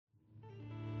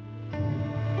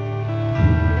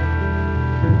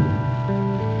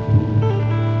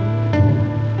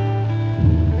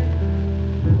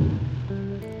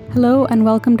Hello and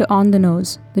welcome to On the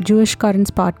Nose, the Jewish Currents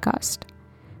podcast.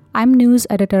 I'm news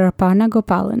editor Aparna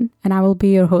Gopalan and I will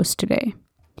be your host today.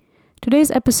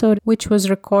 Today's episode, which was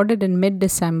recorded in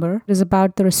mid-December, is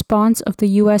about the response of the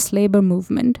U.S. labor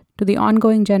movement to the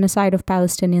ongoing genocide of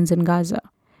Palestinians in Gaza.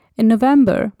 In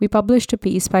November, we published a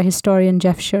piece by historian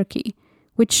Jeff Shirky,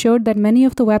 which showed that many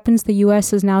of the weapons the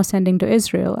U.S. is now sending to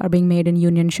Israel are being made in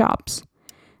union shops.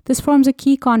 This forms a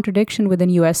key contradiction within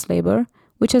U.S. labor,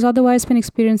 which has otherwise been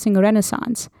experiencing a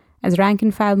renaissance, as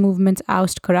rank-and-file movements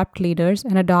oust corrupt leaders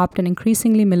and adopt an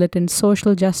increasingly militant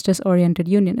social justice-oriented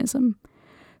unionism.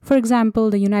 For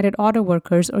example, the United Auto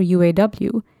Workers, or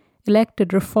UAW,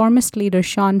 elected reformist leader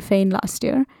Sean Fain last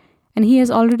year, and he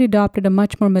has already adopted a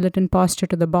much more militant posture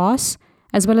to the boss,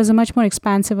 as well as a much more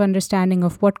expansive understanding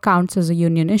of what counts as a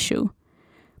union issue.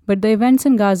 But the events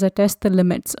in Gaza test the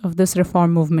limits of this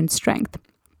reform movement's strength.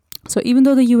 So even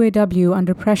though the UAW,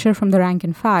 under pressure from the rank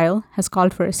and file, has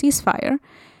called for a ceasefire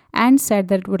and said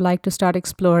that it would like to start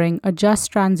exploring a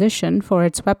just transition for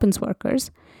its weapons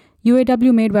workers,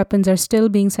 UAW-made weapons are still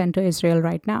being sent to Israel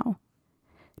right now.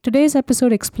 Today's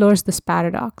episode explores this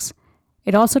paradox.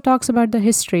 It also talks about the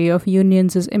history of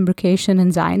unions' imbrication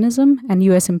in Zionism and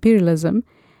U.S. imperialism,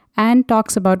 and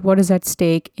talks about what is at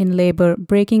stake in labor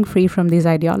breaking free from these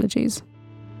ideologies.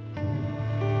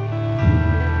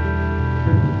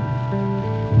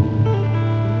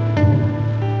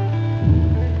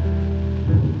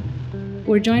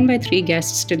 We're joined by three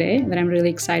guests today that I'm really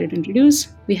excited to introduce.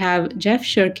 We have Jeff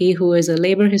Shirky, who is a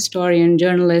labor historian,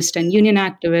 journalist, and union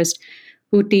activist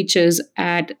who teaches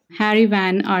at Harry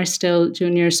Van Arstel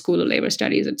Jr. School of Labor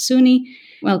Studies at SUNY.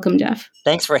 Welcome, Jeff.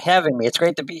 Thanks for having me. It's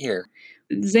great to be here.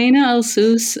 Zaina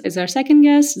Al-Sous is our second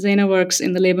guest. Zaina works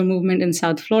in the labor movement in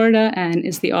South Florida and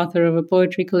is the author of a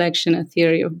poetry collection, A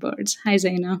Theory of Birds. Hi,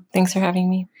 Zaina. Thanks for having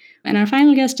me. And our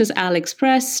final guest is Alex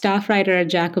Press, staff writer at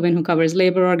Jacobin who covers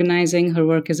labor organizing. Her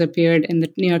work has appeared in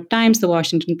the New York Times, the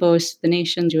Washington Post, The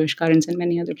Nation, Jewish Currents, and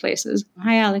many other places.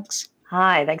 Hi, Alex.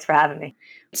 Hi, thanks for having me.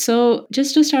 So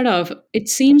just to start off, it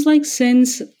seems like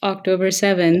since October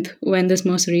 7th, when this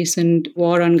most recent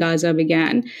war on Gaza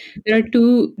began, there are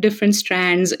two different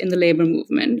strands in the labor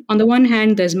movement. On the one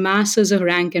hand, there's masses of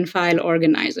rank and file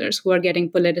organizers who are getting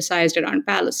politicized around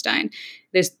Palestine.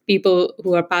 There's people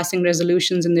who are passing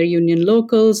resolutions in their union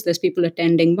locals. There's people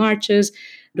attending marches,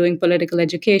 doing political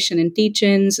education and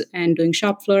teach-ins, and doing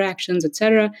shop floor actions,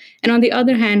 etc. And on the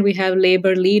other hand, we have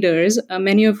labor leaders,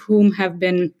 many of whom have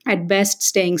been at best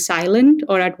staying silent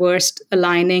or at worst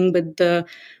aligning with the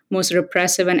most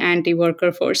repressive and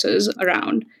anti-worker forces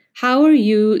around. How are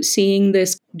you seeing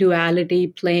this duality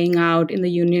playing out in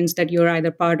the unions that you're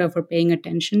either part of or paying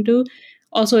attention to?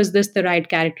 Also, is this the right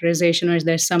characterization, or is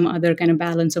there some other kind of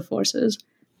balance of forces?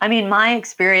 I mean, my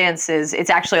experience is it's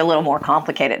actually a little more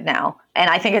complicated now. And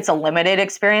I think it's a limited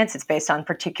experience. It's based on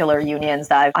particular unions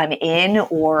that I'm in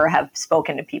or have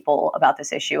spoken to people about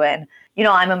this issue in. You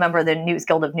know, I'm a member of the News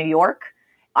Guild of New York.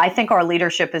 I think our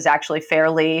leadership is actually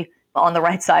fairly on the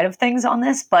right side of things on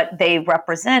this, but they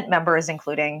represent members,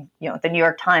 including, the New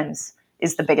York Times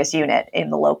is the biggest unit in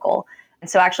the local. And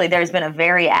so actually there's been a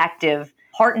very active,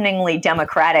 hearteningly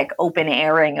democratic open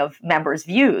airing of members'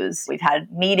 views. We've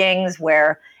had meetings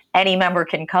where any member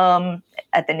can come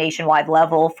at the nationwide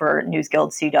level for News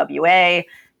Guild CWA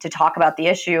to talk about the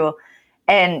issue.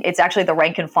 And it's actually the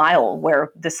rank and file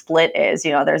where the split is.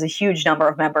 There's a huge number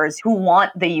of members who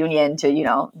want the union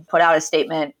to, put out a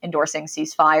statement endorsing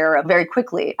ceasefire very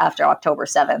quickly after October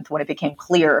 7th, when it became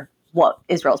clear what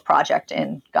Israel's project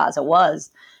in Gaza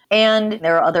was. And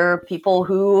there are other people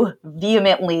who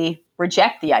vehemently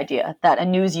reject the idea that a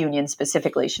news union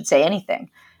specifically should say anything.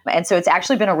 And so it's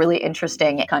actually been a really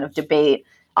interesting kind of debate.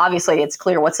 Obviously, it's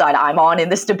clear what side I'm on in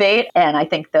this debate. And I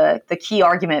think the key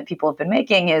argument people have been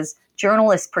making is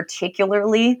journalists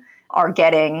particularly are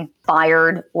getting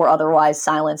fired or otherwise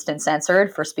silenced and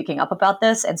censored for speaking up about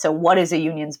this. And so what is a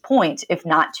union's point if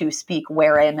not to speak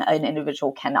wherein an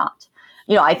individual cannot?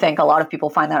 I think a lot of people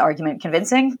find that argument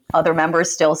convincing. Other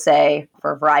members still say,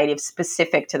 for a variety of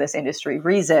specific to this industry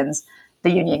reasons,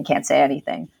 the union can't say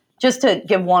anything. Just to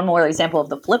give one more example of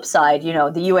the flip side, the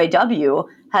UAW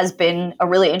has been a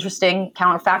really interesting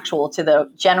counterfactual to the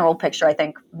general picture I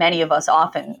think many of us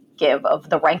often give of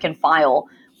the rank and file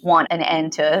want an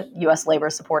end to U.S. labor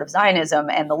support of Zionism,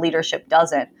 and the leadership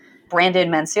doesn't. Brandon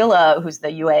Mansilla, who's the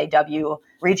UAW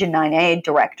Region 9A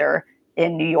director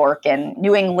in New York and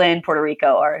New England, Puerto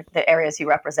Rico are the areas he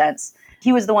represents.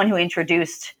 He was the one who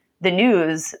introduced the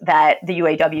news that the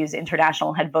UAW's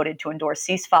International had voted to endorse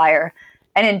ceasefire.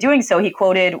 And in doing so, he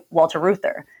quoted Walter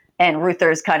Reuther and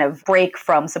Reuther's kind of break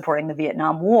from supporting the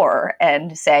Vietnam War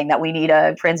and saying that we need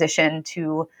a transition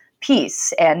to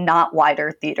peace and not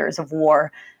wider theaters of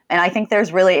war. And I think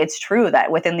it's true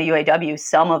that within the UAW,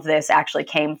 some of this actually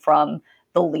came from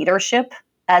the leadership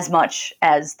as much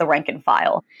as the rank and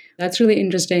file. That's really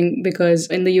interesting because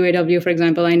in the UAW, for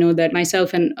example, I know that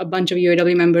myself and a bunch of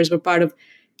UAW members were part of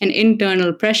an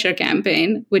internal pressure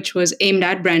campaign, which was aimed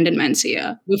at Brandon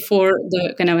Mancia before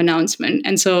the kind of announcement.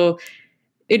 And so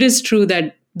it is true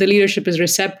that the leadership is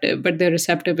receptive, but they're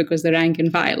receptive because the rank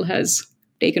and file has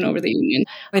taken over the union.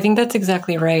 I think that's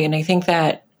exactly right. And I think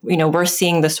that, we're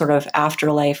seeing the sort of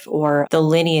afterlife or the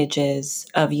lineages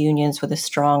of unions with a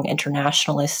strong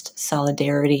internationalist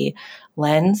solidarity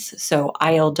lens. So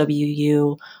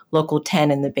ILWU, Local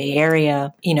 10 in the Bay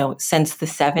Area, since the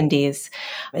 70s,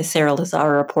 as Sarah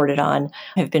Lazar reported on,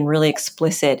 have been really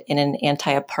explicit in an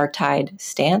anti-apartheid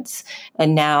stance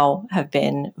and now have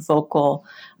been vocal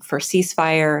for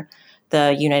ceasefire.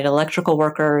 The United Electrical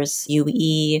Workers,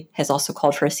 UE, has also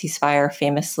called for a ceasefire,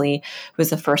 famously. It was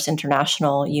the first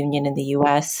international union in the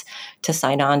US to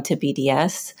sign on to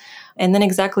BDS. And then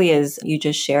exactly as you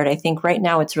just shared, I think right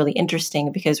now it's really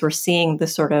interesting because we're seeing the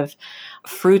sort of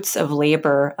fruits of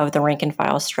labor of the rank and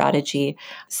file strategy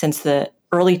since the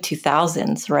early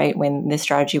 2000s, right, when this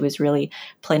strategy was really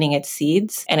planting its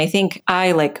seeds. And I think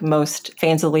I, like most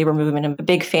fans of the labor movement, am a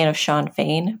big fan of Shawn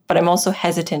Fain, but I'm also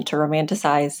hesitant to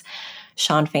romanticize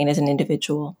Shawn Fain as an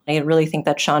individual. I really think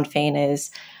that Shawn Fain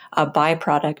is a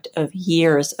byproduct of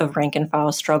years of rank and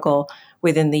file struggle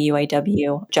within the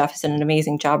UAW. Jeff has done an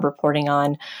amazing job reporting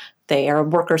on the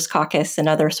Arab Workers Caucus and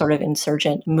other sort of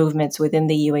insurgent movements within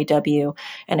the UAW.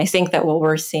 And I think that what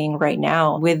we're seeing right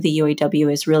now with the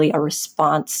UAW is really a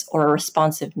response or a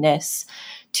responsiveness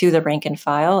to the rank and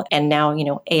file. And now,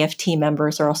 AFT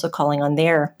members are also calling on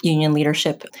their union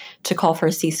leadership to call for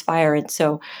a ceasefire. And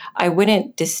so I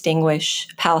wouldn't distinguish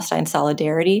Palestine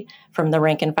solidarity from the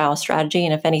rank and file strategy.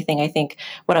 And if anything, I think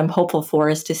what I'm hopeful for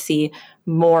is to see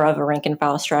more of a rank and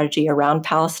file strategy around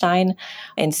Palestine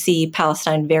and see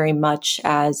Palestine very much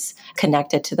as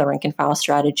connected to the rank and file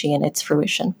strategy and its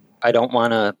fruition. I don't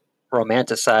want to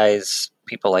romanticize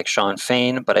people like Shawn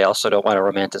Fain, but I also don't want to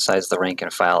romanticize the rank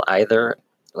and file either.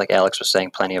 Like Alex was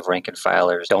saying, plenty of rank and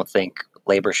filers don't think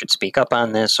labor should speak up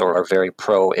on this or are very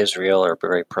pro-Israel or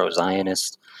very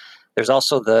pro-Zionist. There's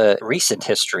also the recent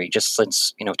history, just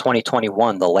since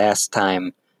 2021, the last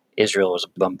time Israel was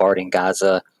bombarding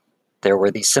Gaza, there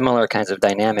were these similar kinds of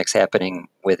dynamics happening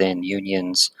within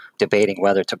unions, debating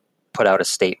whether to put out a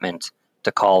statement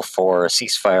to call for a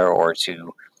ceasefire or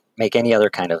to make any other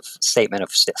kind of statement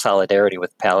of solidarity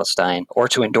with Palestine or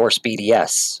to endorse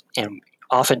BDS. And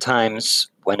oftentimes,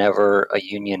 whenever a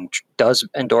union does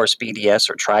endorse BDS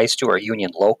or tries to, or a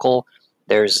union local,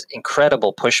 there's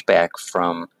incredible pushback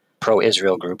from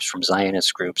pro-Israel groups, from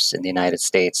Zionist groups in the United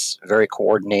States, very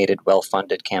coordinated,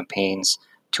 well-funded campaigns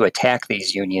to attack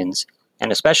these unions.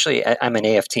 And especially, I'm an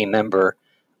AFT member,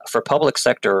 for public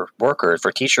sector workers,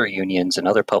 for teacher unions and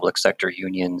other public sector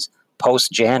unions,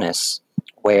 post-Janus,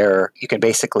 where you can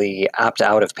basically opt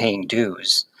out of paying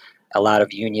dues. A lot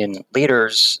of union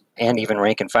leaders and even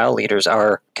rank and file leaders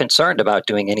are concerned about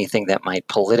doing anything that might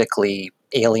politically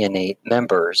alienate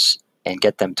members and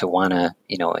get them to want to,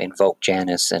 invoke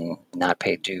Janus and not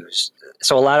pay dues.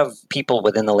 So a lot of people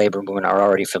within the labor movement are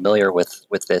already familiar with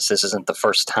this. This isn't the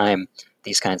first time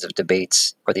these kinds of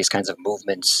debates or these kinds of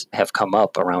movements have come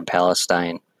up around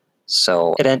Palestine.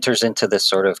 So it enters into this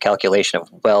sort of calculation of,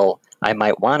 well, I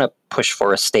might want to push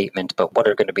for a statement, but what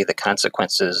are going to be the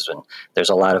consequences? And there's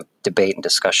a lot of debate and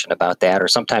discussion about that, or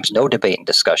sometimes no debate and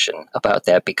discussion about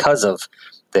that because of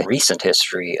the recent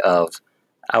history of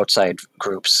outside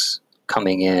groups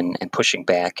coming in and pushing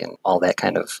back and all that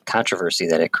kind of controversy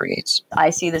that it creates. I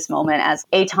see this moment as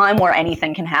a time where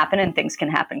anything can happen and things can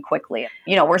happen quickly.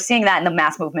 We're seeing that in the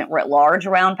mass movement writ large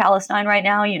around Palestine right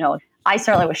now. I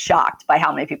certainly was shocked by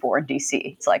how many people were in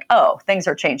DC. It's like, oh, things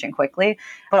are changing quickly.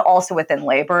 But also within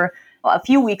labor, a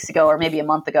few weeks ago or maybe a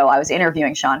month ago, I was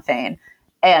interviewing Shawn Fain.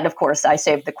 And of course, I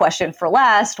saved the question for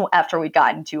last after we'd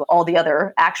gotten to all the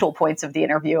other actual points of the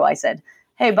interview. I said,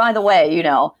 hey, by the way,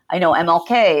 I know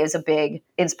MLK is a big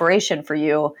inspiration for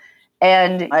you.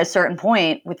 And at a certain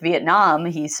point with Vietnam,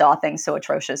 he saw things so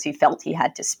atrocious, he felt he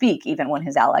had to speak even when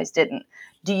his allies didn't.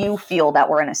 Do you feel that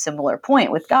we're in a similar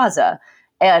point with Gaza?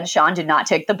 And Shawn did not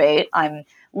take the bait. I'm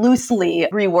loosely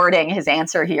rewording his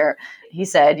answer here. He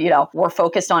said, we're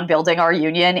focused on building our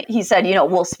union. He said,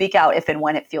 we'll speak out if and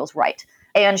when it feels right.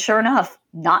 And sure enough,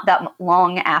 not that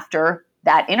long after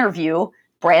that interview,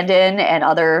 Brandon and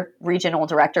other regional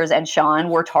directors and Shawn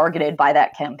were targeted by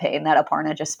that campaign that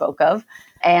Aparna just spoke of.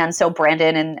 And so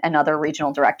Brandon and another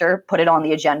regional director put it on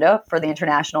the agenda for the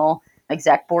International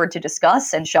exec board to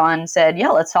discuss. And Sean said, yeah,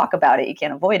 let's talk about it. You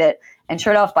can't avoid it. And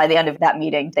sure enough, by the end of that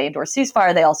meeting, they endorsed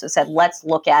ceasefire. They also said, let's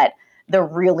look at the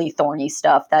really thorny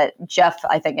stuff that Jeff,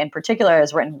 I think in particular,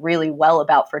 has written really well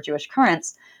about for Jewish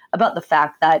Currents, about the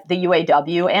fact that the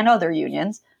UAW and other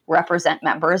unions represent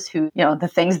members who, the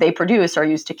things they produce are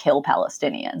used to kill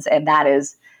Palestinians. And that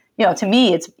is, to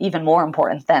me, it's even more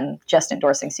important than just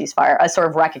endorsing ceasefire, a sort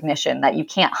of recognition that you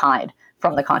can't hide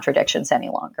from the contradictions any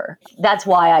longer. That's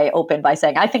why I opened by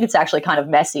saying I think it's actually kind of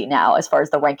messy now as far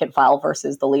as the rank and file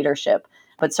versus the leadership.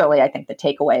 But certainly I think the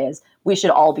takeaway is we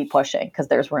should all be pushing because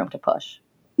there's room to push.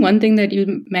 One thing that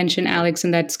you mentioned, Alex,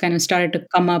 and that's kind of started to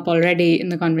come up already in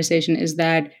the conversation is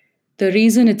that the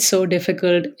reason it's so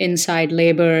difficult inside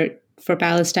labor for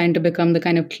Palestine to become the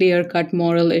kind of clear-cut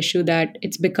moral issue that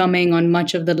it's becoming on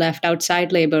much of the left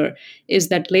outside labor is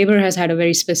that labor has had a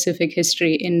very specific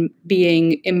history in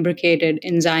being imbricated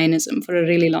in Zionism for a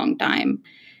really long time.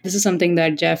 This is something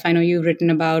that, Jeff, I know you've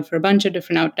written about for a bunch of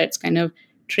different outlets, kind of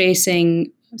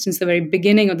tracing since the very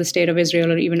beginning of the State of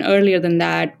Israel, or even earlier than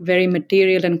that, very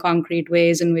material and concrete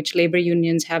ways in which labor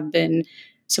unions have been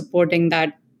supporting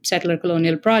that settler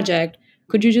colonial project.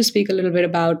 Could you just speak a little bit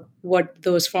about what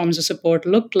those forms of support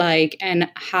looked like and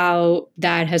how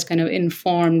that has kind of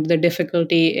informed the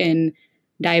difficulty in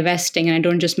divesting? And I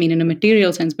don't just mean in a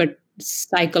material sense, but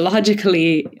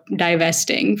psychologically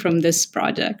divesting from this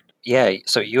project. Yeah,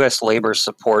 so U.S. labor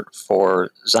support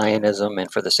for Zionism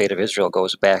and for the State of Israel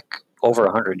goes back over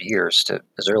 100 years to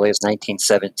as early as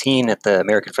 1917 at the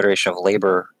American Federation of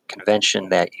Labor Convention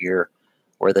that year,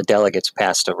 where the delegates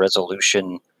passed a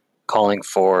resolution calling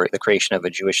for the creation of a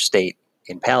Jewish state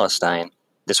in Palestine.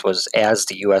 This was as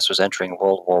the U.S. was entering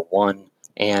World War I.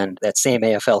 And that same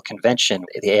AFL convention,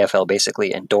 the AFL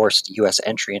basically endorsed U.S.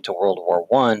 entry into World War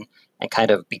I and kind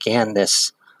of began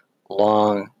this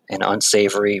long and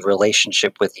unsavory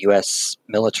relationship with U.S.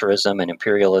 militarism and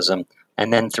imperialism.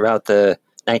 And then throughout the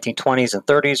 1920s and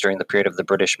 30s, during the period of the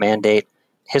British Mandate,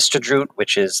 Histadrut,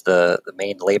 which is the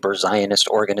main labor Zionist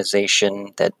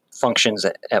organization that functions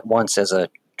at once as a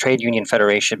trade union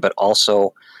federation, but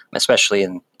also, especially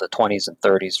in the 20s and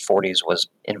 30s, 40s, was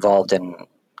involved in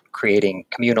creating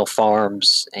communal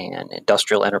farms and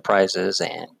industrial enterprises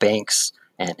and banks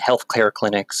and healthcare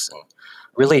clinics, and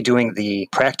really doing the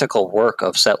practical work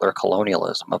of settler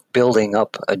colonialism, of building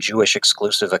up a Jewish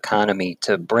exclusive economy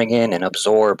to bring in and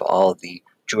absorb all the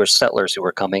Jewish settlers who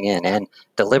were coming in, and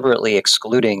deliberately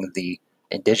excluding the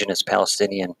indigenous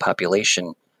Palestinian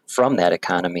population from that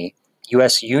economy.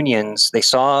 U.S. unions, they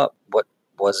saw what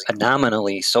was a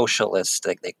nominally socialist,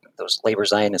 those labor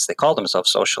Zionists, they called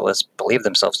themselves socialists, believed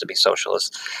themselves to be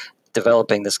socialists,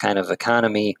 developing this kind of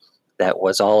economy that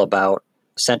was all about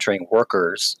centering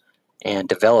workers and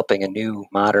developing a new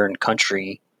modern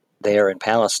country there in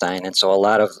Palestine. And so a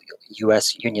lot of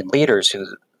U.S. union leaders who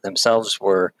themselves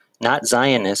were not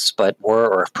Zionists, but were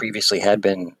or previously had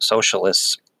been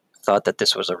socialists, thought that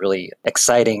this was a really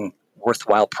exciting,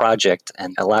 worthwhile project.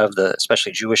 And a lot of the,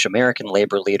 especially Jewish American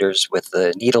labor leaders with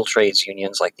the needle trades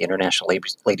unions like the International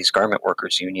Ladies Garment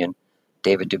Workers Union,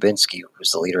 David Dubinsky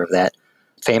was the leader of that.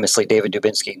 Famously, David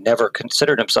Dubinsky never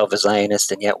considered himself a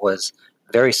Zionist and yet was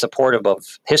very supportive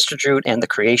of Histadrut and the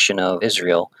creation of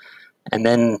Israel. And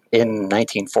then in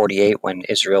 1948, when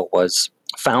Israel was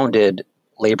founded,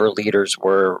 labor leaders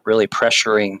were really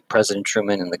pressuring President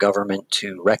Truman and the government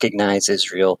to recognize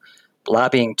Israel,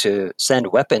 lobbying to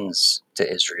send weapons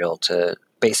to Israel to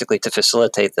basically to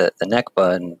facilitate the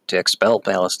Nakba and to expel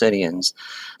Palestinians.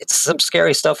 It's some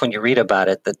scary stuff when you read about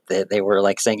it, that they were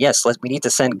like saying, yes, we need to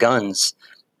send guns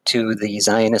to the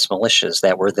Zionist militias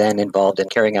that were then involved in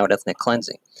carrying out ethnic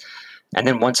cleansing. And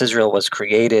then once Israel was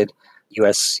created,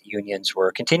 U.S. unions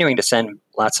were continuing to send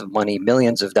lots of money,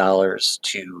 millions of dollars,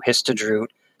 to Histadrut,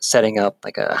 setting up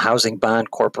like a housing bond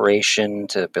corporation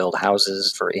to build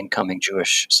houses for incoming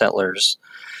Jewish settlers.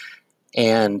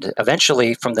 And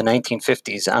eventually, from the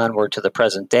 1950s onward to the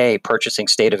present day, purchasing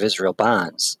State of Israel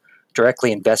bonds,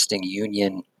 directly investing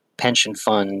union pension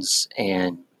funds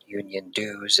and union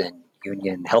dues and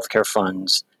union healthcare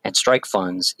funds and strike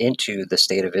funds into the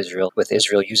State of Israel, with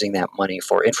Israel using that money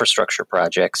for infrastructure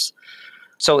projects.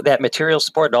 So that material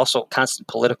support, also constant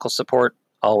political support,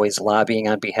 always lobbying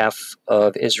on behalf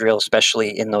of Israel,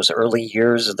 especially in those early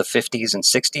years of the 50s and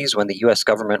 60s when the U.S.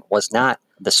 government was not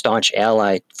the staunch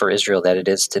ally for Israel that it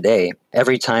is today.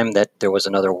 Every time that there was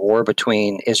another war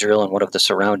between Israel and one of the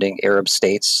surrounding Arab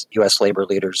states, U.S. labor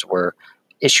leaders were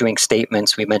issuing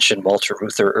statements. We mentioned Walter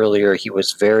Reuther earlier. He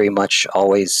was very much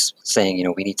always saying,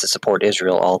 we need to support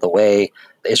Israel all the way.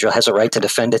 Israel has a right to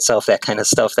defend itself, that kind of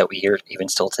stuff that we hear even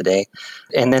still today.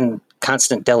 And then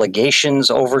constant delegations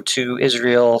over to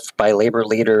Israel by labor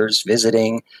leaders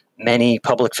visiting, many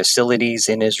public facilities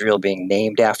in Israel being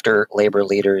named after labor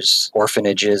leaders,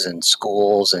 orphanages and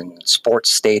schools and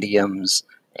sports stadiums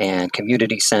and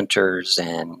community centers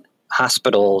and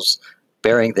hospitals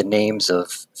bearing the names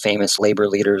of famous labor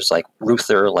leaders like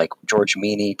Ruther, like George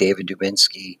Meany, David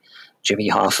Dubinsky, Jimmy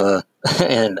Hoffa,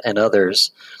 and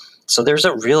others. So there's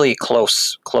a really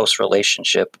close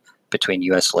relationship between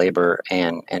U.S. labor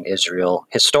and Israel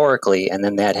historically, and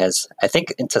then that has, I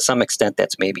think, and to some extent,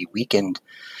 that's maybe weakened,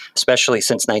 especially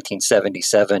since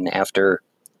 1977, after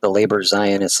the Labor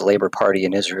Zionist Labor Party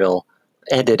in Israel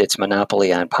ended its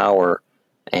monopoly on power,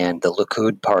 and the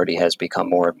Likud party has become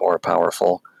more and more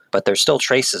powerful. But there's still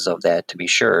traces of that, to be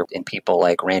sure, in people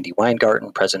like Randy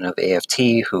Weingarten, president of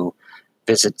AFT, who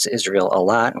visits Israel a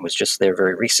lot and was just there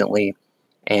very recently,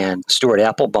 and Stuart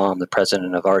Applebaum, the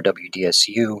president of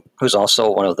RWDSU, who's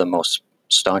also one of the most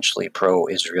staunchly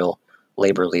pro-Israel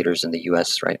labor leaders in the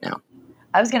U.S. right now.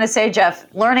 I was going to say, Jeff,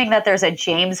 learning that there's a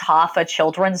James Hoffa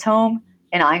children's home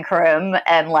in Ein Karim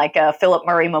and like a Philip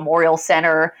Murray Memorial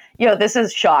Center, this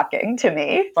is shocking to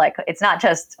me. Like, it's not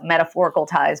just metaphorical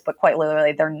ties, but quite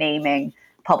literally they're naming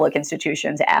public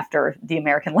institutions after the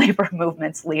American labor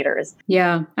movement's leaders.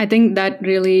 Yeah, I think that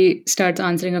really starts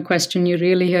answering a question you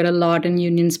really hear a lot in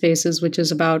union spaces, which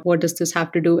is about what does this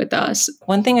have to do with us?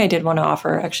 One thing I did want to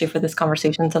offer actually for this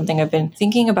conversation, something I've been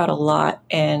thinking about a lot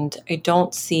and I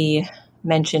don't see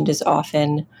mentioned as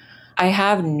often. I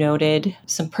have noted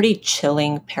some pretty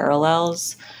chilling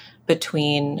parallels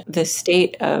between the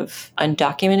state of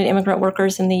undocumented immigrant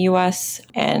workers in the U.S.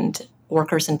 and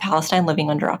workers in Palestine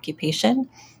living under occupation.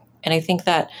 And I think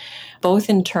that both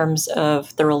in terms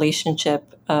of the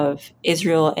relationship of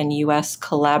Israel and U.S.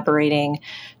 collaborating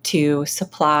to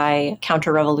supply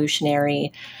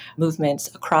counter-revolutionary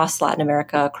movements across Latin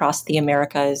America, across the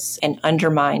Americas, and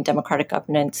undermine democratic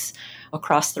governance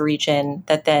across the region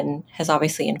that then has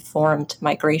obviously informed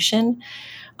migration.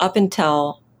 Up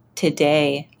until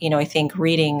today, I think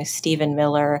reading Stephen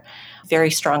Miller,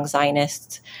 very strong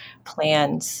Zionist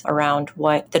plans around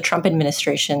what the Trump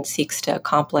administration seeks to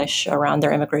accomplish around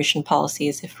their immigration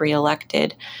policies if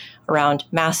reelected, around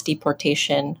mass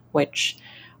deportation, which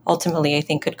ultimately I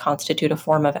think could constitute a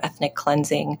form of ethnic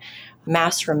cleansing,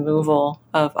 mass removal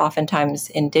of oftentimes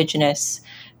indigenous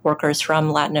workers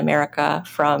from Latin America,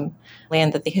 from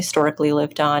land that they historically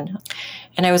lived on.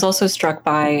 And I was also struck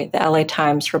by the LA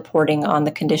Times reporting on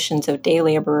the conditions of day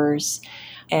laborers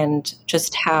and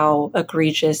just how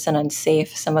egregious and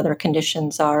unsafe some of their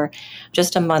conditions are.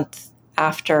 Just a month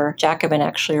after Jacobin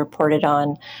actually reported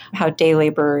on how day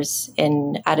laborers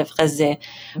in Aref Ghazeh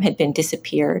had been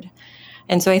disappeared.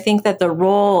 And so I think that the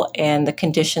role and the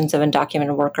conditions of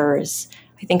undocumented workers,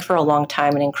 I think for a long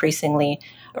time and increasingly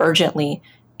urgently,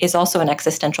 is also an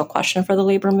existential question for the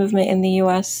labor movement in the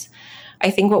U.S. I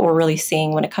think what we're really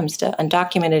seeing when it comes to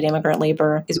undocumented immigrant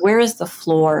labor is where is the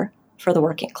floor for the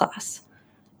working class?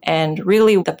 And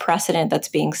really the precedent that's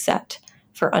being set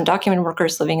for undocumented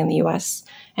workers living in the U.S.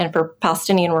 and for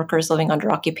Palestinian workers living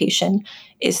under occupation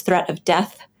is threat of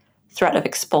death, threat of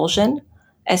expulsion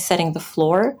as setting the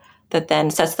floor that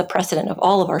then sets the precedent of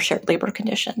all of our shared labor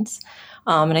conditions.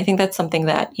 And I think that's something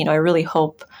that, I really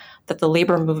hope that the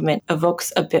labor movement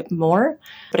evokes a bit more.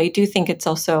 But I do think it's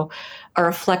also a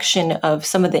reflection of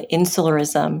some of the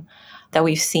insularism that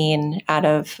we've seen out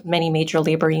of many major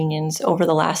labor unions over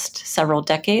the last several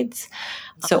decades.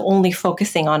 So only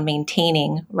focusing on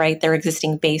maintaining, their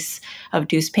existing base of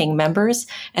dues-paying members,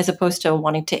 as opposed to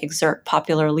wanting to exert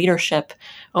popular leadership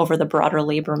over the broader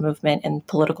labor movement and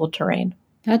political terrain.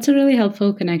 That's a really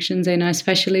helpful connection, Zaina,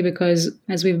 especially because,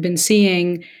 as we've been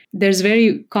seeing, there's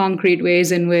very concrete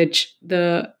ways in which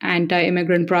the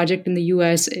anti-immigrant project in the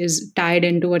U.S. is tied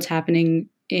into what's happening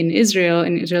in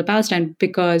Israel-Palestine,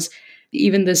 because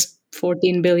even this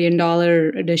 $14 billion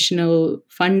additional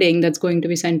funding that's going to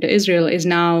be sent to Israel is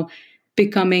now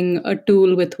becoming a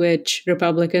tool with which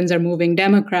Republicans are moving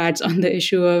Democrats on the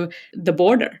issue of the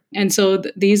border. And so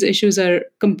these issues are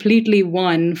completely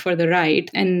one for the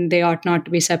right, and they ought not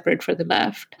to be separate for the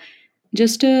left.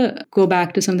 Just to go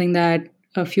back to something that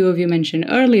a few of you mentioned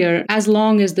earlier, as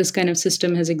long as this kind of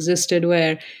system has existed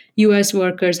where US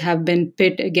workers have been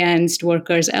pit against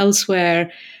workers elsewhere,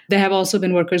 there have also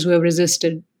been workers who have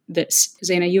resisted this.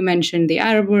 Zaina, you mentioned the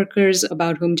Arab workers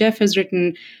about whom Jeff has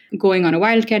written, going on a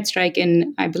wildcat strike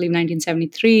in, I believe,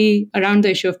 1973 around the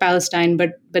issue of Palestine,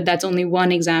 but that's only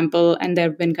one example. And there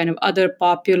have been kind of other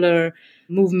popular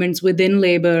movements within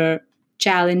labor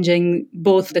challenging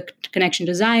both the connection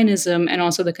to Zionism and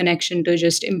also the connection to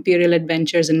just imperial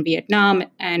adventures in Vietnam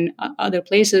and other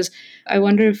places. I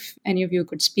wonder if any of you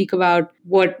could speak about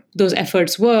what those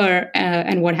efforts were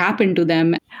and what happened to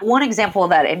them. One example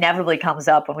that inevitably comes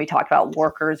up when we talk about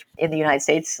workers in the United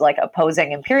States, like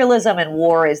opposing imperialism and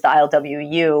war, is the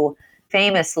ILWU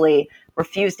famously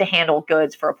refused to handle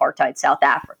goods for apartheid South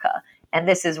Africa. And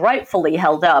this is rightfully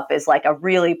held up as like a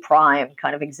really prime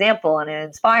kind of example and an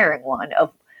inspiring one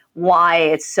of why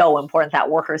it's so important that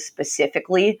workers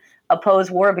specifically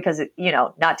oppose war, because,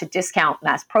 not to discount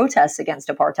mass protests against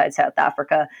apartheid South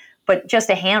Africa, but just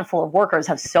a handful of workers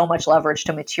have so much leverage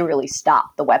to materially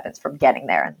stop the weapons from getting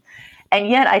there. And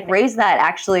yet I raise that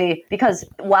actually because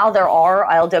while there are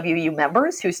ILWU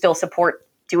members who still support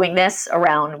doing this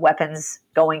around weapons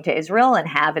going to Israel and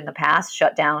have in the past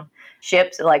shut down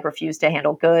ships, like refuse to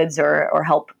handle goods or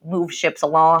help move ships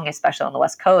along, especially on the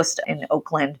West Coast in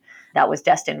Oakland, that was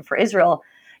destined for Israel.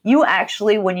 You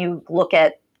actually, when you look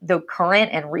at the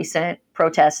current and recent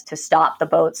protests to stop the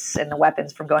boats and the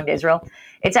weapons from going to Israel,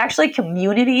 it's actually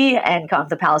community and kind of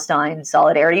the Palestine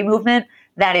solidarity movement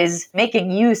that is making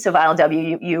use of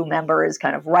ILWU members'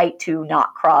 kind of right to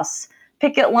not cross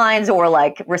picket lines or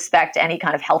like respect any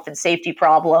kind of health and safety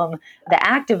problem. The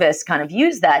activists kind of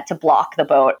use that to block the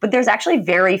boat. But there's actually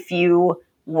very few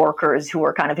workers who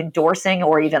are kind of endorsing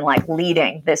or even like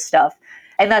leading this stuff.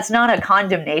 And that's not a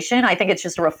condemnation. I think it's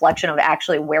just a reflection of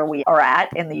actually where we are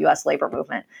at in the US labor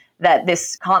movement, that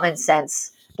this common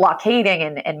sense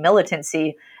blockading and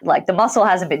militancy, like the muscle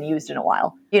hasn't been used in a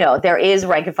while. There is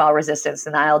rank and file resistance,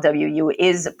 and the ILWU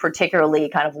is particularly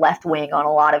kind of left wing on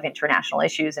a lot of international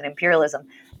issues and imperialism.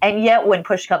 And yet when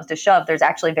push comes to shove, there's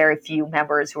actually very few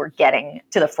members who are getting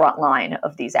to the front line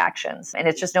of these actions. And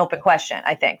it's just an open question,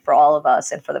 I think, for all of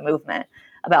us and for the movement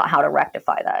about how to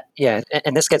rectify that. Yeah,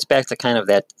 and this gets back to kind of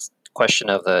that question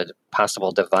of the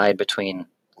possible divide between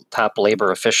top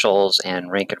labor officials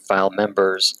and rank and file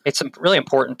members. It's really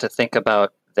important to think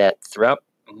about that throughout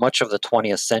much of the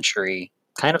 20th century,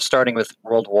 kind of starting with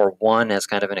World War I as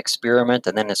kind of an experiment,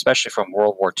 and then especially from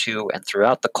World War II and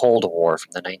throughout the Cold War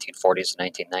from the 1940s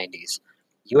and 1990s,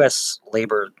 U.S.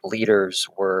 labor leaders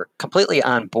were completely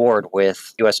on board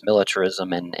with U.S.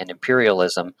 militarism and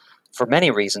imperialism for many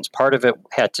reasons. Part of it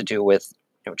had to do with,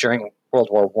 during World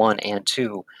War I and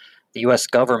II, the U.S.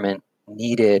 government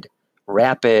needed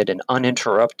rapid and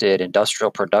uninterrupted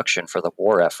industrial production for the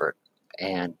war effort.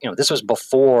 And, this was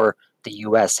before the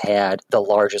U.S. had the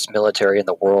largest military in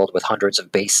the world with hundreds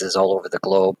of bases all over the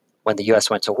globe. When the U.S.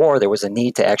 went to war, there was a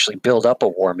need to actually build up a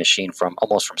war machine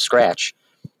almost from scratch.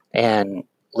 And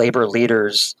labor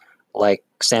leaders like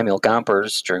Samuel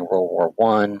Gompers during World War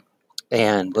I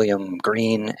and William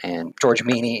Green and George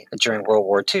Meany during World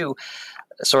War II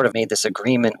sort of made this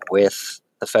agreement with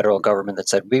the federal government that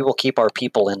said, we will keep our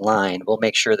people in line. We'll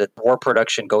make sure that war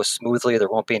production goes smoothly. There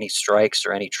won't be any strikes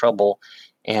or any trouble.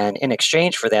 And in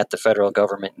exchange for that, the federal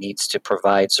government needs to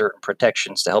provide certain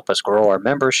protections to help us grow our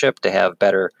membership, to have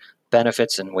better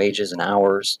benefits and wages and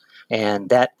hours. And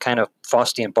that kind of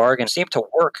Faustian bargain seemed to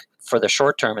work for the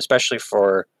short term, especially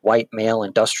for white male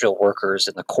industrial workers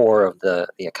in the core of the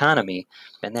economy.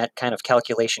 And that kind of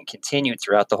calculation continued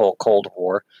throughout the whole Cold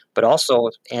War. But also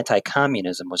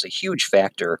anti-communism was a huge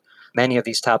factor. Many of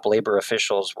these top labor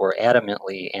officials were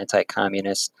adamantly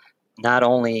anti-communist, not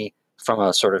only from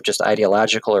a sort of just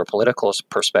ideological or political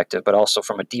perspective, but also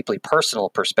from a deeply personal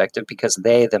perspective, because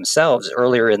they themselves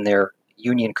earlier in their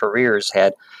union careers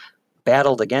had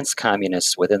battled against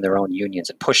communists within their own unions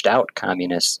and pushed out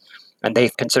communists. And they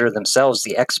consider themselves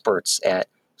the experts at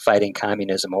fighting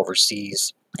communism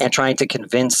overseas and trying to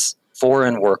convince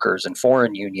foreign workers and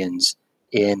foreign unions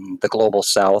in the global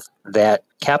South that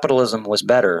capitalism was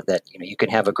better, that you can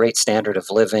have a great standard of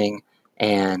living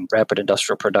and rapid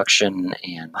industrial production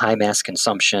and high mass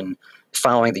consumption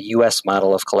following the U.S.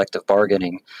 model of collective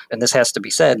bargaining. And this has to be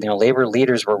said, labor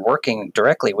leaders were working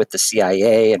directly with the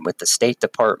CIA and with the State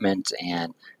Department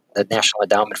and the National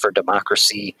Endowment for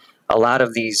Democracy, a lot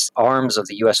of these arms of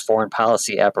the U.S. foreign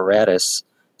policy apparatus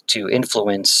to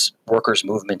influence workers'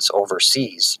 movements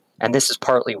overseas. And this is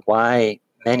partly why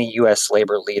many U.S.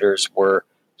 labor leaders were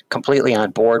completely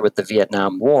on board with the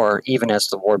Vietnam War, even as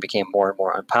the war became more and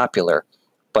more unpopular.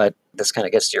 But this kind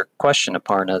of gets to your question,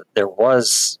 Aparna. There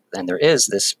was, and there is,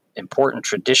 this important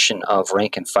tradition of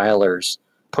rank and filers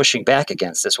pushing back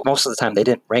against this. Most of the time,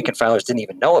 rank and filers didn't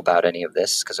even know about any of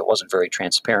this because it wasn't very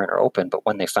transparent or open. But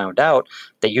when they found out,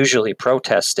 they usually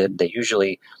protested. They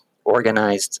usually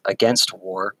organized against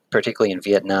war, particularly in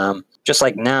Vietnam. Just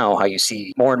like now, how you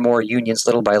see more and more unions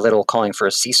little by little calling for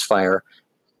a ceasefire.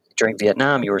 During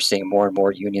Vietnam, you were seeing more and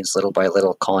more unions little by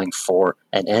little calling for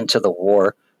an end to the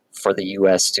war, for the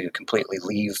U.S. to completely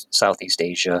leave Southeast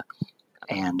Asia.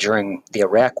 And during the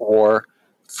Iraq War,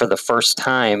 for the first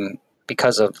time,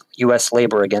 because of U.S.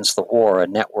 labor against the war, a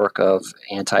network of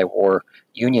anti-war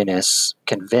unionists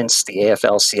convinced the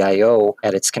AFL-CIO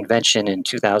at its convention in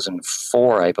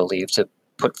 2004, I believe, to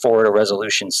put forward a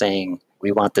resolution saying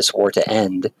we want this war to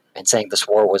end, and saying this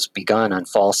war was begun on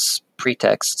false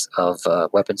pretexts of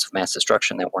weapons of mass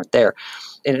destruction that weren't there.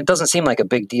 And it doesn't seem like a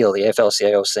big deal, the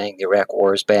AFL-CIO saying the Iraq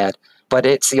war is bad, but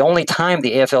it's the only time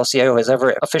the AFL-CIO has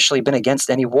ever officially been against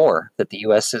any war that the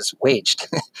U.S. has waged.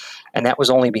 And that was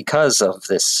only because of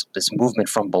this movement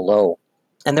from below.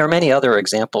 And there are many other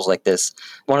examples like this.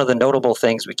 One of the notable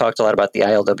things, we talked a lot about the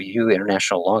ILWU,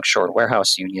 International Longshore and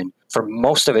Warehouse Union. For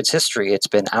most of its history, it's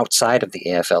been outside of the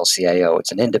AFL-CIO.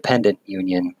 It's an independent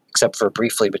union, except for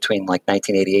briefly between like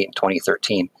 1988 and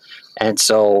 2013. And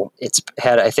so it's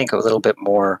had, I think, a little bit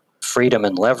more freedom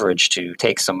and leverage to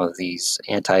take some of these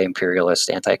anti-imperialist,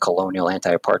 anti-colonial,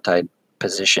 anti-apartheid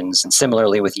positions. And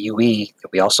similarly with UE,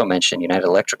 we also mentioned United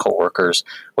Electrical Workers,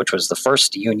 which was the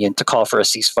first union to call for a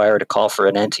ceasefire, to call for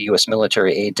an end to U.S.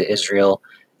 military aid to Israel,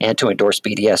 and to endorse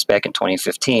BDS back in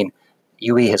 2015.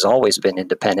 UE has always been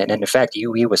independent. And in fact,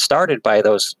 UE was started by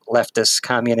those leftist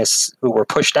communists who were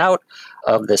pushed out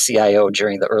of the CIO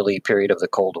during the early period of the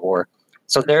Cold War.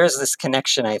 So there is this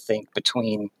connection, I think,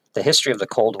 between the history of the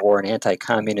Cold War and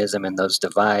anti-communism and those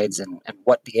divides and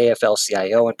what the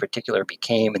AFL-CIO in particular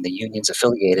became and the unions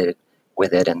affiliated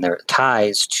with it and their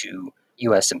ties to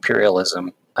U.S.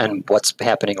 imperialism and what's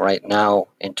happening right now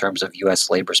in terms of U.S.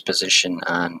 labor's position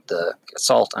on the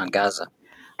assault on Gaza.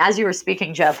 As you were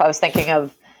speaking, Jeff, I was thinking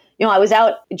of, I was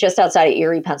out just outside of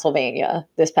Erie, Pennsylvania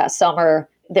this past summer.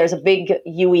 There's a big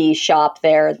UE shop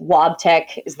there.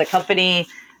 Wabtec is the company,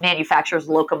 manufactures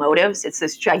locomotives. It's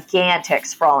this gigantic,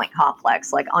 sprawling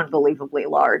complex, like unbelievably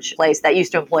large place that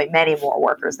used to employ many more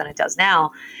workers than it does now.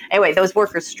 Anyway, those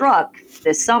workers struck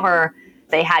this summer.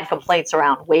 They had complaints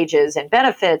around wages and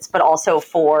benefits, but also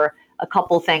for a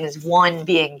couple things. One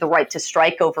being the right to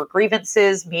strike over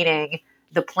grievances, meaning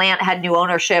the plant had new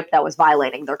ownership that was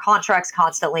violating their contracts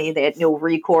constantly. They had no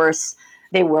recourse.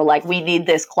 They were like, we need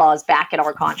this clause back in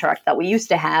our contract that we used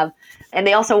to have. And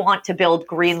they also want to build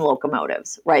green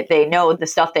locomotives, right? They know the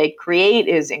stuff they create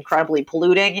is incredibly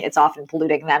polluting. It's often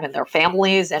polluting them and their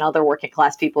families and other working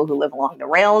class people who live along the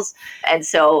rails. And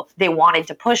so they wanted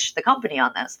to push the company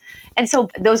on this. And so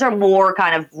those are more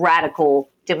kind of radical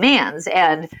demands.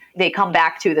 And they come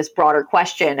back to this broader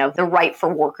question of the right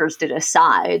for workers to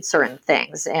decide certain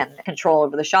things and control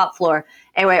over the shop floor.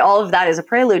 Anyway, all of that is a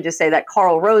prelude to say that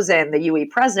Carl Rosen, the UE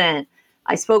president,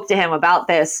 I spoke to him about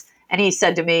this, and he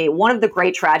said to me, one of the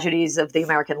great tragedies of the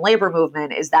American labor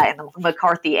movement is that in the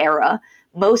McCarthy era,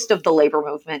 most of the labor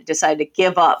movement decided to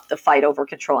give up the fight over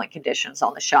controlling conditions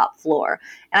on the shop floor.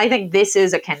 And I think this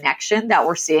is a connection that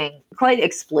we're seeing quite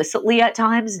explicitly at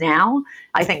times now.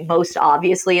 I think most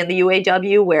obviously in the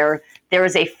UAW, where there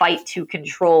is a fight to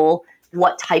control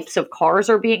what types of cars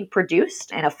are being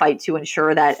produced and a fight to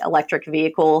ensure that electric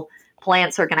vehicle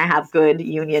plants are going to have good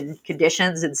union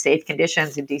conditions and safe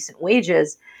conditions and decent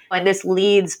wages. And this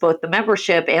leads both the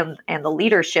membership and the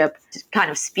leadership to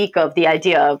kind of speak of the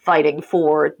idea of fighting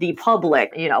for the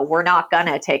public. We're not going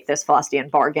to take this Faustian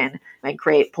bargain and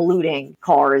create polluting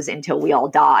cars until we all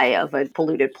die of a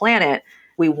polluted planet.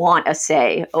 We want a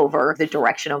say over the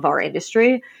direction of our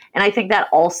industry. And I think that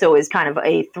also is kind of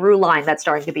a through line that's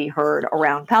starting to be heard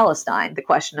around Palestine, the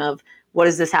question of, what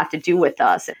does this have to do with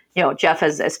us? Jeff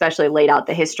has especially laid out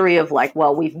the history of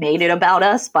we've made it about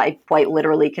us by quite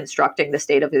literally constructing the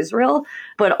state of Israel.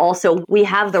 But also we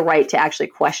have the right to actually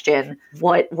question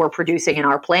what we're producing in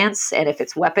our plants and if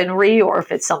it's weaponry or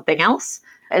if it's something else,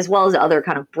 as well as other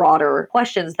kind of broader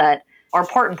questions that are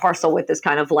part and parcel with this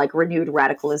kind of renewed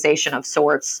radicalization of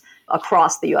sorts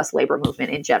across the U.S. labor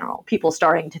movement in general. People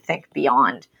starting to think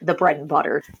beyond the bread and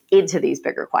butter into these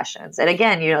bigger questions. And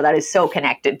again, that is so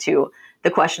connected to the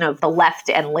question of the left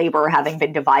and labor having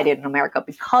been divided in America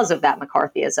because of that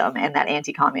McCarthyism and that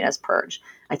anti-communist purge.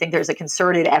 I think there's a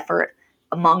concerted effort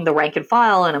among the rank and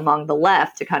file and among the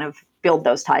left to kind of build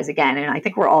those ties again. And I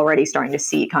think we're already starting to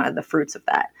see kind of the fruits of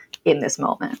that in this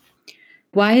moment.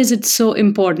 Why is it so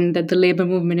important that the labor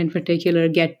movement in particular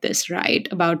get this right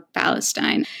about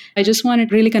Palestine? I just want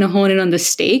to really kind of hone in on the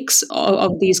stakes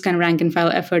of these kind of rank and file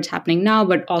efforts happening now,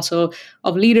 but also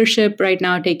of leadership right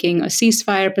now taking a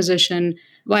ceasefire position.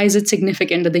 Why is it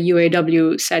significant that the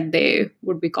UAW said they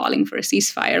would be calling for a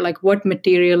ceasefire? What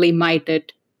materially might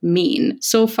it mean?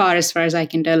 So far as I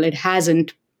can tell, it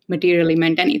hasn't materially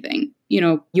meant anything.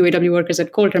 UAW workers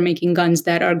at Colt are making guns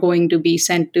that are going to be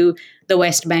sent to the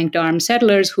West Bank to armed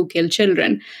settlers who kill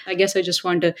children. I guess I just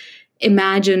want to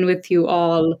imagine with you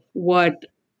all what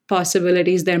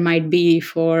possibilities there might be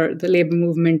for the labor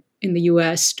movement in the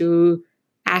US to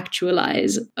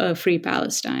actualize a free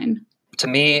Palestine. To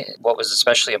me, what was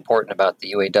especially important about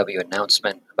the UAW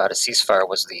announcement about a ceasefire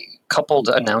was the coupled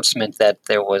announcement that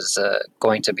there was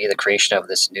going to be the creation of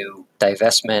this new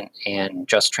divestment and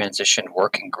just transition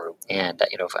working group. And,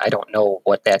 I don't know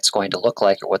what that's going to look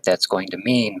like or what that's going to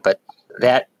mean, but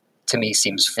that to me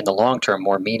seems in the long term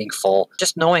more meaningful.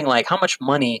 Just knowing how much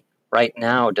money right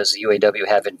now does the UAW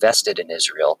have invested in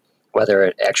Israel, whether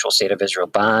at actual State of Israel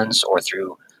bonds or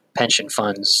through pension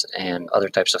funds and other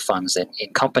types of funds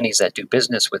in companies that do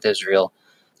business with Israel,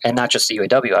 and not just the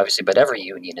UAW, obviously, but every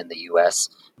union in the U.S.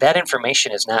 That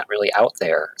information is not really out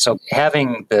there. So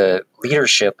having the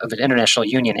leadership of an international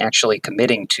union actually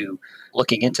committing to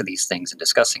looking into these things and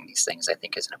discussing these things, I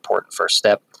think is an important first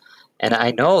step. And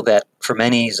I know that for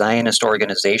many Zionist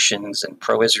organizations and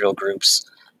pro-Israel groups,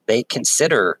 they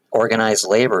consider organized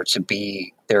labor to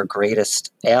be their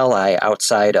greatest ally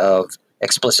outside of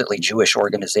explicitly Jewish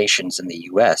organizations in the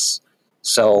U.S.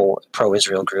 So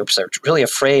pro-Israel groups are really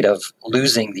afraid of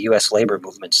losing the U.S. labor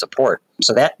movement support.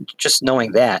 So that, just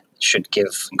knowing that, should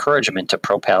give encouragement to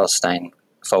pro-Palestine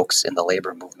folks in the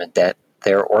labor movement that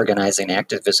their organizing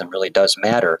activism really does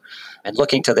matter. And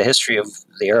looking to the history of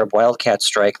the Arab wildcat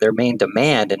strike, their main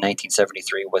demand in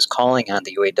 1973 was calling on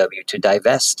the UAW to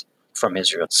divest from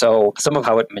Israel. So some of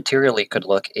how it materially could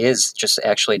look is just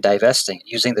actually divesting,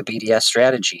 using the BDS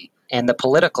strategy, and the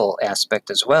political aspect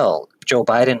as well. Joe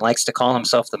Biden likes to call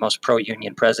himself the most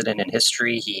pro-union president in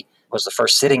history. He was the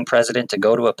first sitting president to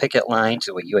go to a picket line,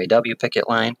 to a UAW picket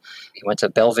line. He went to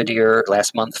Belvedere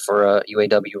last month for a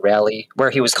UAW rally where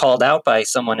he was called out by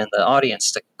someone in the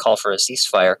audience to call for a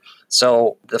ceasefire.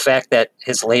 So the fact that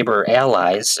his labor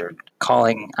allies are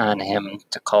calling on him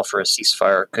to call for a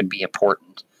ceasefire could be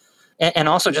important. And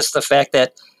also just the fact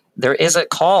that there is a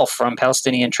call from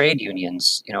Palestinian trade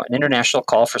unions, an international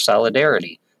call for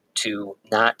solidarity to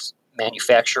not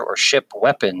manufacture or ship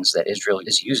weapons that Israel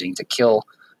is using to kill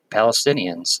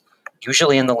Palestinians.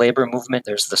 Usually in the labor movement,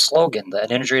 there's the slogan that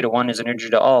an injury to one is an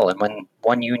injury to all. And when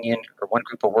one union or one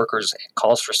group of workers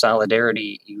calls for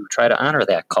solidarity, you try to honor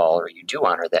that call, or you do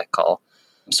honor that call.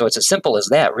 So it's as simple as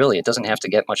that, really. It doesn't have to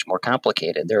get much more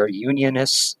complicated. There are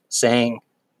unionists saying,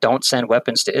 don't send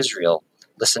weapons to Israel.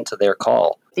 Listen to their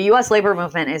call. The U.S. labor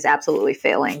movement is absolutely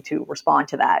failing to respond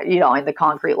to that, in the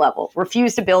concrete level.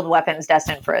 Refuse to build weapons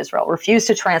destined for Israel. Refuse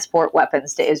to transport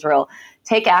weapons to Israel.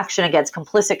 Take action against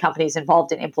complicit companies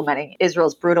involved in implementing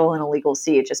Israel's brutal and illegal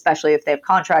siege, especially if they have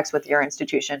contracts with your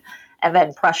institution. And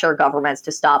then pressure governments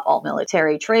to stop all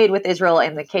military trade with Israel.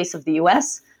 In the case of the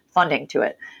U.S., funding to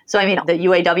it. So, the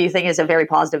UAW thing is a very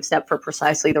positive step for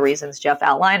precisely the reasons Jeff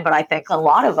outlined. But I think a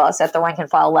lot of us at the rank and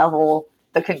file level,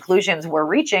 the conclusions we're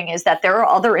reaching is that there are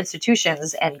other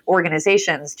institutions and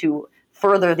organizations to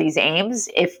further these aims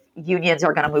if unions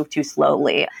are going to move too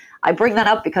slowly. I bring that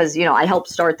up because, I helped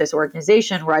start this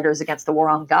organization, Writers Against the War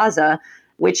on Gaza,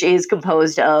 which is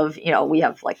composed of, we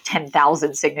have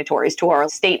 10,000 signatories to our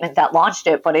statement that launched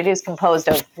it, but it is composed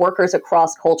of workers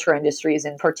across culture industries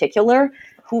in particular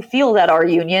who feel that our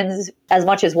unions, as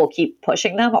much as we'll keep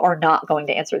pushing them, are not going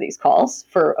to answer these calls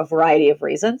for a variety of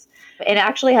reasons. It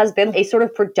actually has been a sort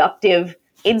of productive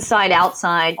inside,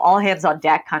 outside, all hands on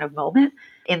deck kind of moment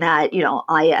in that,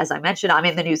 as I mentioned, I'm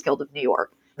in the News Guild of New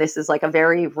York. This is a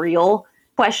very real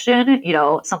question.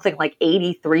 Something like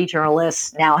 83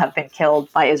 journalists now have been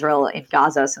killed by Israel in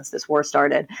Gaza since this war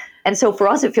started. And so for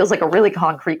us, it feels like a really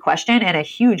concrete question and a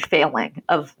huge failing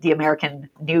of the American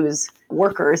news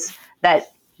workers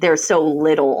that there's so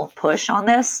little push on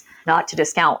this, not to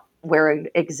discount where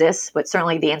it exists, but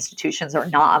certainly the institutions are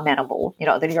not amenable.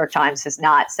 The New York Times has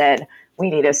not said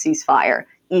we need a ceasefire,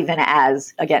 even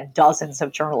as, again, dozens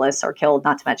of journalists are killed,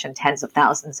 not to mention tens of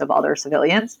thousands of other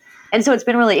civilians. And so it's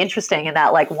been really interesting in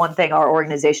that, one thing our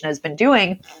organization has been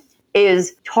doing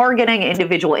is targeting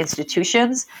individual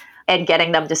institutions and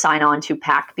getting them to sign on to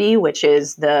PACB, which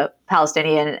is the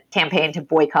Palestinian campaign to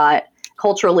boycott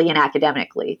culturally and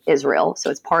academically Israel. So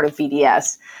it's part of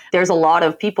BDS. There's a lot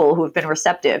of people who have been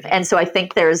receptive. And so I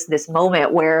think there's this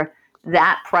moment where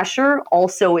that pressure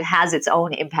also has its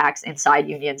own impacts inside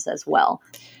unions as well.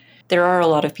 There are a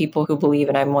lot of people who believe,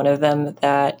 and I'm one of them,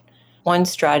 that One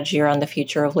strategy around the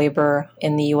future of labor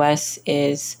in the US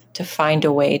is to find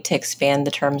a way to expand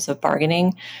the terms of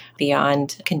bargaining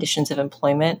beyond conditions of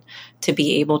employment to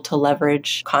be able to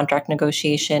leverage contract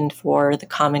negotiation for the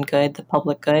common good, the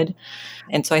public good.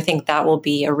 And so I think that will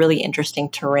be a really interesting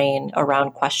terrain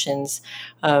around questions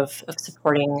of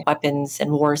supporting weapons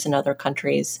and wars in other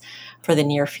countries for the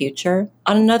near future.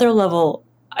 On another level,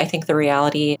 I think the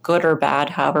reality, good or bad,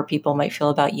 however people might feel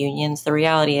about unions, the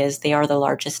reality is they are the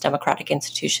largest democratic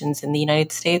institutions in the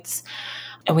United States.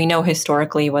 And we know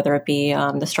historically, whether it be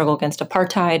the struggle against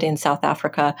apartheid in South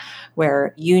Africa,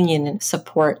 where union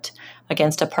support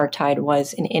against apartheid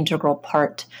was an integral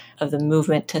part of the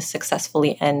movement to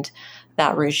successfully end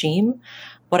that regime.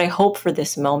 What I hope for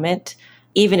this moment,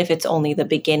 even if it's only the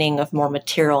beginning of more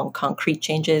material and concrete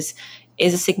changes,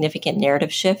 is a significant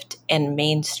narrative shift and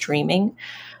mainstreaming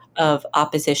of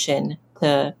opposition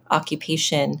to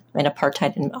occupation and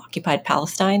apartheid in occupied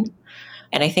Palestine.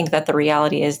 And I think that the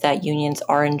reality is that unions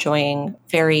are enjoying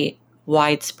very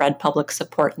widespread public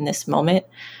support in this moment.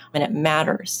 And it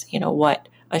matters, what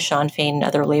a Sean Fain and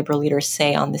other labor leaders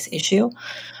say on this issue.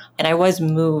 And I was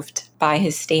moved by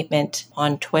his statement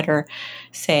on Twitter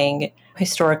saying,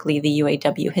 historically, the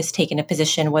UAW has taken a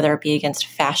position, whether it be against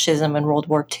fascism in World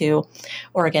War II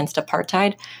or against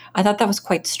apartheid. I thought that was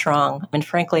quite strong, and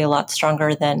frankly, a lot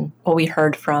stronger than what we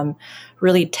heard from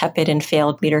really tepid and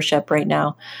failed leadership right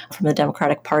now from the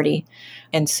Democratic Party.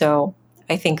 And so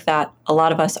I think that a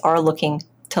lot of us are looking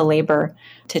to labor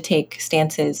to take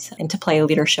stances and to play a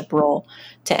leadership role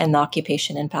to end the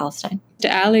occupation in Palestine. To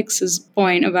Alex's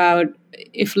point about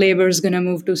if labor is going to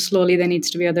move too slowly, there needs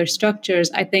to be other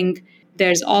structures. I think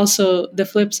there's also the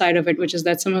flip side of it, which is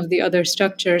that some of the other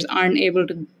structures aren't able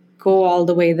to go all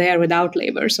the way there without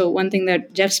labor. So one thing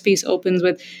that Jeff's piece opens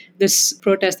with, this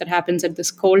protest that happens at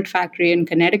this Colt factory in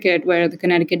Connecticut, where the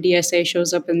Connecticut DSA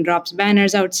shows up and drops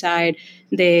banners outside.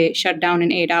 They shut down an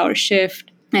 8-hour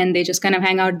shift and they just kind of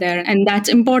hang out there. And that's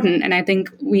important. And I think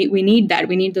we need that.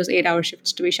 We need those 8-hour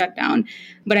shifts to be shut down.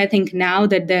 But I think now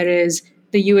that there is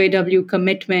the UAW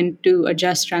commitment to a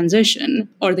just transition,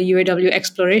 or the UAW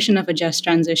exploration of a just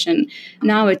transition,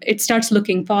 now it starts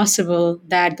looking possible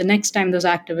that the next time those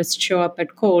activists show up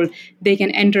at Coal, they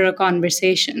can enter a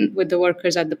conversation with the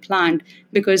workers at the plant,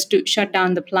 because to shut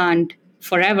down the plant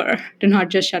forever, to not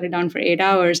just shut it down for 8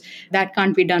 hours, that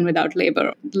can't be done without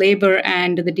labor. Labor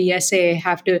and the DSA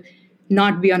have to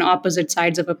not be on opposite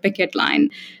sides of a picket line.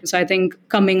 So I think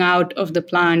coming out of the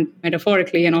plant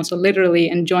metaphorically and also literally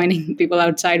and joining people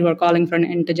outside who are calling for an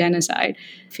end to genocide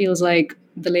feels like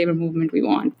the labor movement we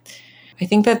want. I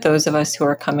think that those of us who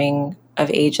are coming of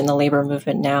age in the labor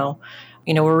movement now,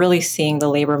 we're really seeing the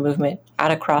labor movement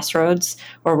at a crossroads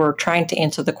where we're trying to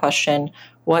answer the question,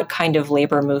 what kind of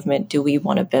labor movement do we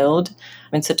want to build?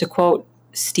 And so to quote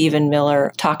Stephen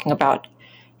Miller talking about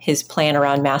his plan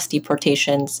around mass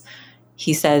deportations,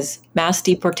 he says, mass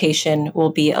deportation will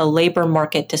be a labor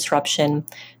market disruption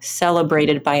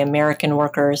celebrated by American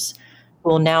workers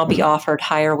who will now be offered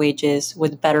higher wages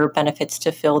with better benefits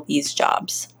to fill these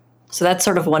jobs. So that's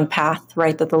sort of one path,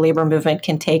 right, that the labor movement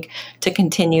can take to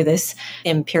continue this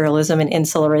imperialism and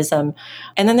insularism.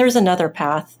 And then there's another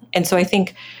path. And so I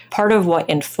think part of what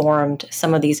informed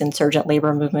some of these insurgent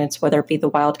labor movements, whether it be the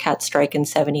Wildcat Strike in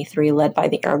 73 led by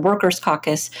the Arab Workers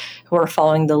Caucus, who are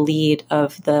following the lead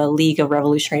of the League of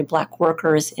Revolutionary Black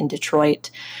Workers in Detroit,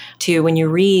 to when you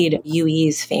read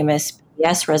UE's famous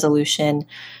BS resolution,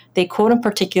 they quote in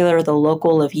particular the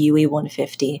local of UE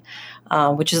 150,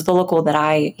 which is the local that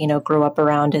I, grew up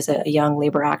around as a young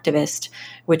labor activist,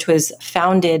 which was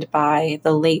founded by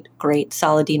the late, great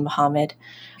Saladin Muhammad,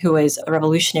 who was a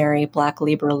revolutionary Black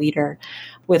labor leader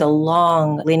with a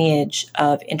long lineage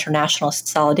of international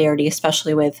solidarity,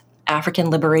 especially with African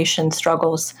liberation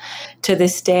struggles. To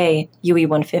this day, UE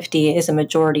 150 is a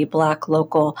majority Black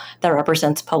local that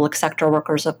represents public sector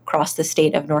workers across the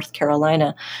state of North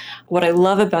Carolina. What I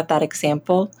love about that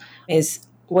example is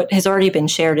what has already been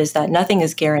shared is that nothing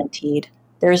is guaranteed.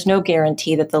 There is no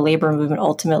guarantee that the labor movement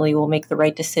ultimately will make the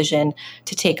right decision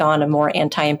to take on a more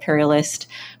anti-imperialist,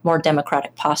 more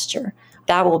democratic posture.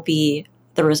 That will be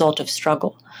the result of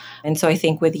struggle. And so I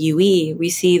think with UE, we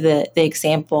see the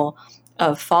example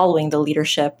of following the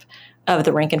leadership of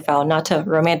the rank and file, not to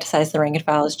romanticize the rank and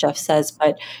file, as Jeff says,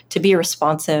 but to be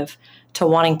responsive to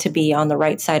wanting to be on the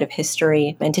right side of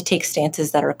history and to take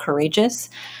stances that are courageous.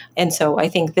 And so I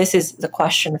think this is the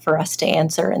question for us to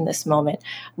answer in this moment.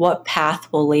 What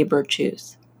path will labor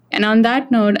choose? And on that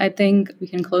note, I think we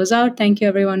can close out. Thank you,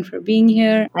 everyone, for being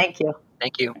here. Thank you.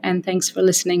 Thank you. And thanks for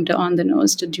listening to On the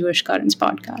Nose, the Jewish Currents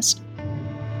podcast.